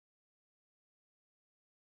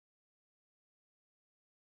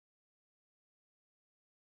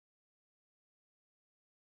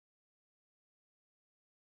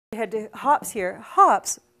head to hops here.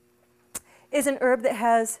 Hops is an herb that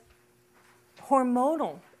has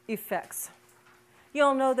hormonal effects. You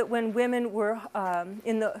all know that when women were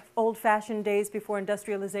in the old-fashioned days before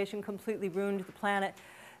industrialization completely ruined the planet,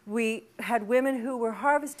 we had women who were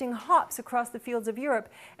harvesting hops across the fields of Europe,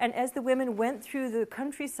 and as the women went through the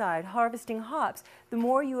countryside harvesting hops, the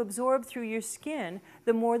more you absorbed through your skin,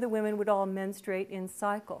 the more the women would all menstruate in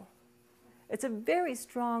cycle. It's a very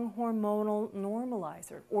strong hormonal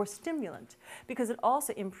normalizer or stimulant because it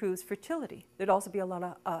also improves fertility. There'd also be a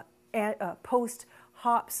lot of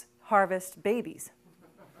post-hops harvest babies.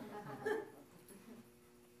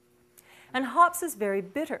 And hops is very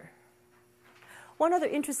bitter. One other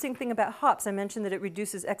interesting thing about hops, I mentioned that it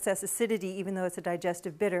reduces excess acidity even though it's a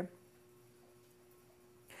digestive bitter.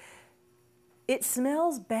 It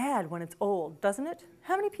smells bad when it's old, doesn't it?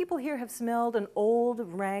 How many people here have smelled an old,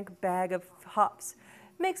 rank bag of hops?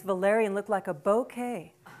 It makes valerian look like a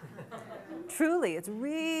bouquet. Truly, it's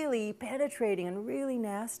really penetrating and really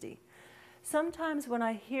nasty. Sometimes when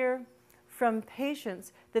I hear from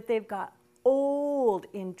patients that they've got old,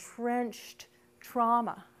 entrenched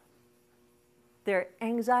trauma, their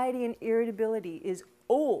anxiety and irritability is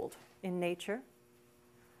old in nature,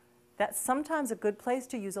 that's sometimes a good place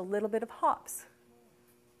to use a little bit of hops.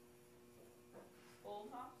 Old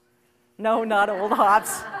hops? No, not old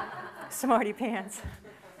hops. Smarty pants.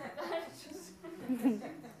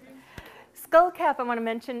 Skullcap I want to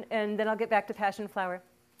mention, and then I'll get back to Passionflower.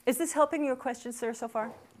 Is this helping your question, sir, so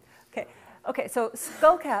far? Okay, so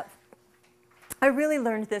Skullcap, I really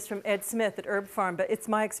learned this from Ed Smith at Herb Farm, but it's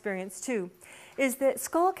my experience too, is that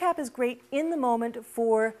Skullcap is great in the moment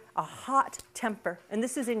for a hot temper. And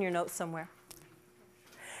this is in your notes somewhere.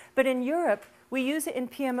 But in Europe, we use it in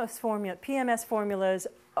PMS formula. PMS formulas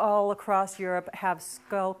all across Europe have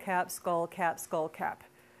Skullcap, Skullcap, Skullcap.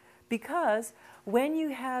 Because when you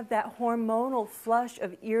have that hormonal flush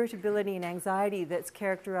of irritability and anxiety that's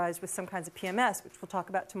characterized with some kinds of PMS, which we'll talk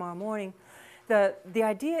about tomorrow morning, the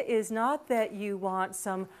idea is not that you want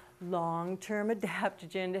some long-term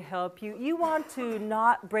adaptogen to help you. You want to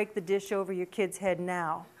not break the dish over your kid's head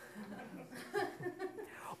now.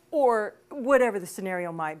 Or whatever the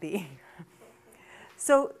scenario might be.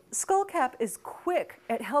 So Skullcap is quick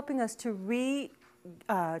at helping us to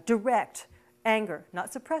redirect anger,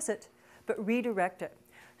 not suppress it, but redirect it.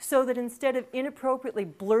 So that instead of inappropriately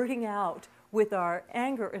blurting out with our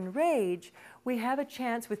anger and rage, we have a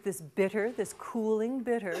chance with this bitter, this cooling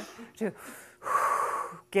bitter, to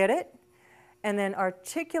get it, and then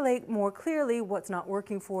articulate more clearly what's not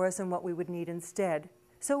working for us and what we would need instead.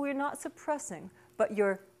 So we're not suppressing, but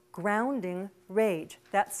you're grounding rage.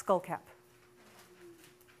 That's Skullcap.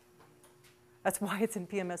 That's why it's in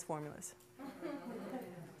PMS formulas.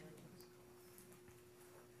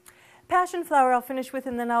 Passionflower I'll finish with,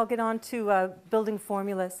 and then I'll get on to building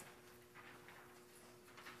formulas.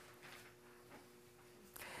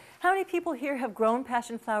 How many people here have grown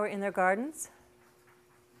passionflower in their gardens?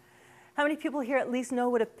 How many people here at least know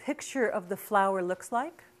what a picture of the flower looks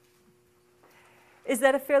like? Is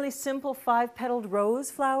that a fairly simple 5-petaled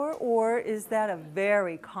rose flower, or is that a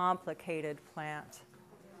very complicated plant?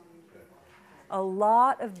 A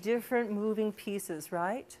lot of different moving pieces,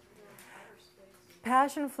 right?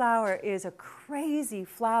 Passionflower is a crazy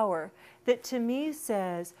flower that to me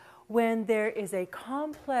says when there is a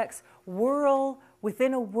complex whirl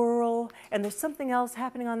within a whirl, and there's something else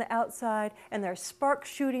happening on the outside, and there are sparks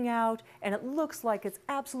shooting out, and it looks like it's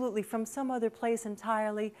absolutely from some other place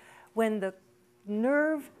entirely, when the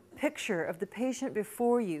nerve picture of the patient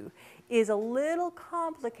before you is a little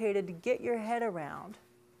complicated to get your head around,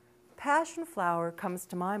 passionflower comes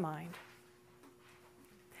to my mind.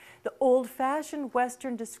 The old-fashioned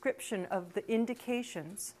Western description of the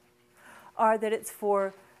indications are that it's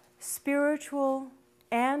for spiritual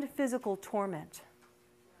and physical torment.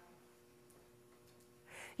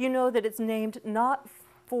 You know that it's named not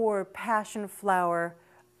for passionflower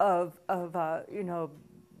of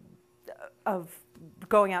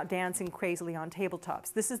going out dancing crazily on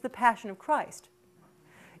tabletops. This is the Passion of Christ.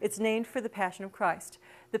 It's named for the Passion of Christ.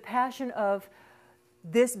 The passion of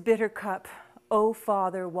this bitter cup, oh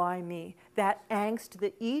Father, why me? That angst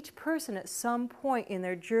that each person at some point in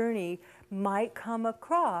their journey might come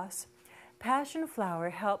across.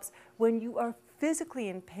 Passionflower helps when you are physically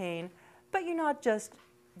in pain, but you're not just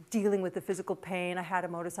dealing with the physical pain. I had a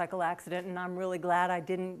motorcycle accident and I'm really glad I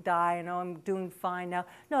didn't die. I know I'm doing fine now.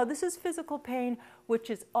 No, this is physical pain, which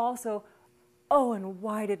is also, oh, and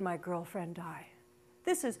why did my girlfriend die?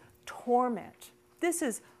 This is torment. This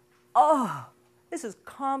is, oh, this is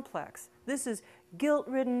complex. This is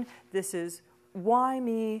guilt-ridden. This is why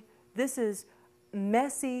me? This is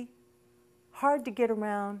messy, hard to get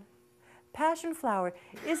around. Passionflower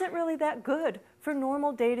isn't really that good for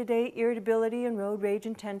normal day-to-day irritability and road rage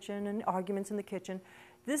and tension and arguments in the kitchen.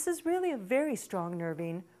 This is really a very strong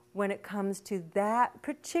nervine when it comes to that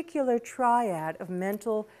particular triad of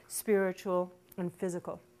mental, spiritual, and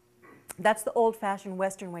physical. That's the old-fashioned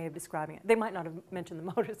Western way of describing it. They might not have mentioned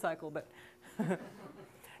the motorcycle, but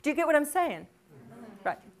do you get what I'm saying?